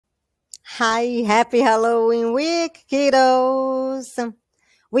Hi, happy Halloween week, kiddos.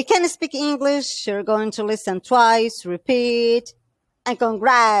 We can speak English. You're going to listen twice, repeat, and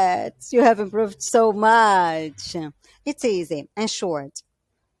congrats. You have improved so much. It's easy and short.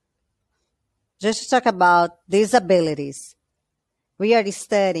 Just to talk about disabilities. We are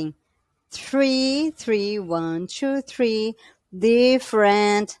studying three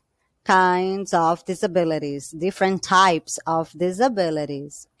different kinds of disabilities, different types of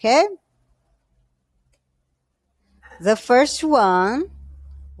disabilities. Okay? The first one,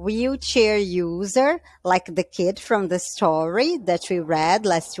 wheelchair user, like the kid from the story that we read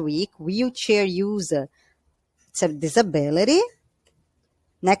last week, wheelchair user. It's a disability.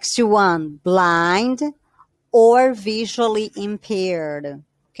 Next one, blind or visually impaired.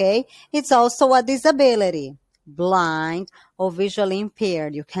 Okay, it's also a disability. Blind or visually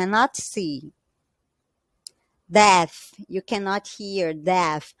impaired. You cannot see. Deaf, you cannot hear,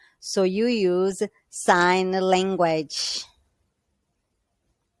 deaf. So you use sign language.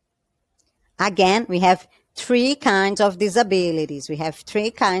 Again, we have three kinds of disabilities.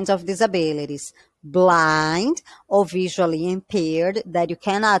 Blind or visually impaired that you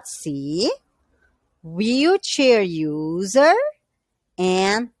cannot see, wheelchair user,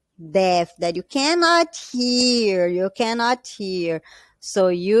 and deaf that you cannot hear. So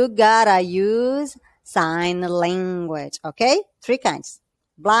you gotta use sign language, okay? Three kinds.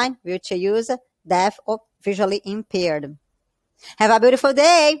 Blind, wheelchair user, deaf, or visually impaired. Have a beautiful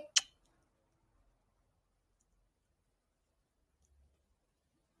day.